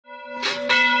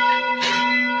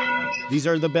These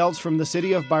are the bells from the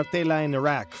city of Bartella in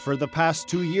Iraq. For the past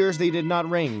 2 years, they did not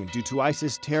ring due to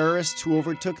ISIS terrorists who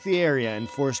overtook the area and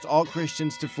forced all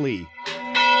Christians to flee.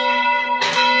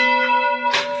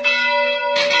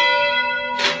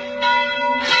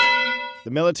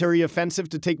 The military offensive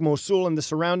to take Mosul and the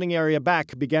surrounding area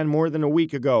back began more than a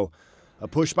week ago. A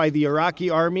push by the Iraqi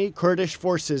army, Kurdish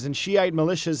forces, and Shiite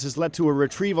militias has led to a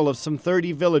retrieval of some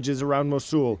 30 villages around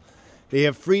Mosul. They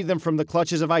have freed them from the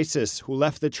clutches of ISIS, who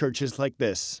left the churches like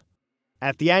this.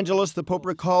 At the Angelus, the Pope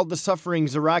recalled the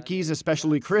sufferings Iraqis,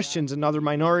 especially Christians and other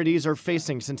minorities, are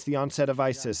facing since the onset of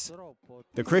ISIS.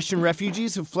 The Christian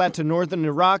refugees who fled to northern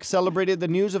Iraq celebrated the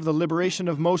news of the liberation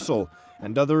of Mosul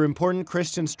and other important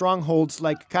Christian strongholds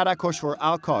like Karakosh or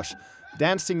Al-Kosh,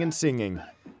 dancing and singing.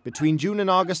 Between June and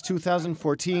August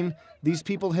 2014, these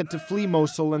people had to flee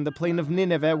Mosul and the plain of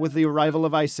Nineveh with the arrival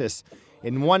of ISIS.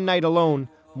 In one night alone,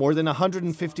 more than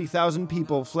 150,000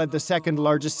 people fled the second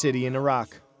largest city in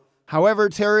Iraq. However,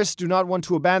 terrorists do not want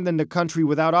to abandon the country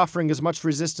without offering as much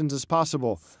resistance as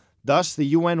possible. Thus, the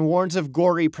UN warns of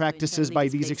gory practices by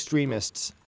these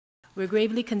extremists. We're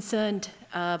gravely concerned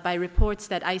by reports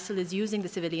that ISIL is using the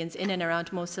civilians in and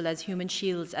around Mosul as human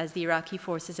shields as the Iraqi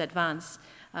forces advance.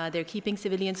 They're keeping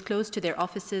civilians close to their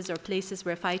offices or places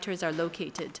where fighters are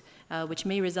located, which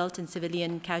may result in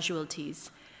civilian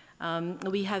casualties.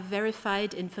 We have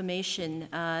verified information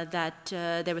that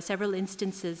there were several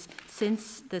instances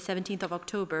since the 17th of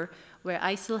October where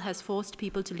ISIL has forced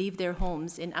people to leave their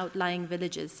homes in outlying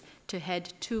villages to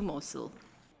head to Mosul.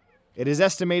 It is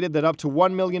estimated that up to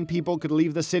 1 million people could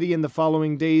leave the city in the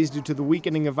following days due to the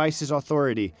weakening of ISIS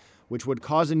authority, which would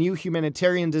cause a new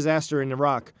humanitarian disaster in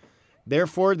Iraq.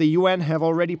 Therefore, the UN have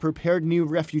already prepared new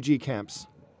refugee camps.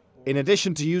 In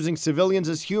addition to using civilians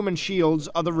as human shields,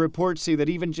 other reports say that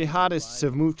even jihadists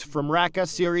have moved from Raqqa,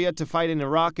 Syria, to fight in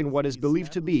Iraq in what is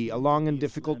believed to be a long and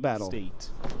difficult battle.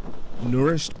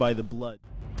 Nourished by the blood.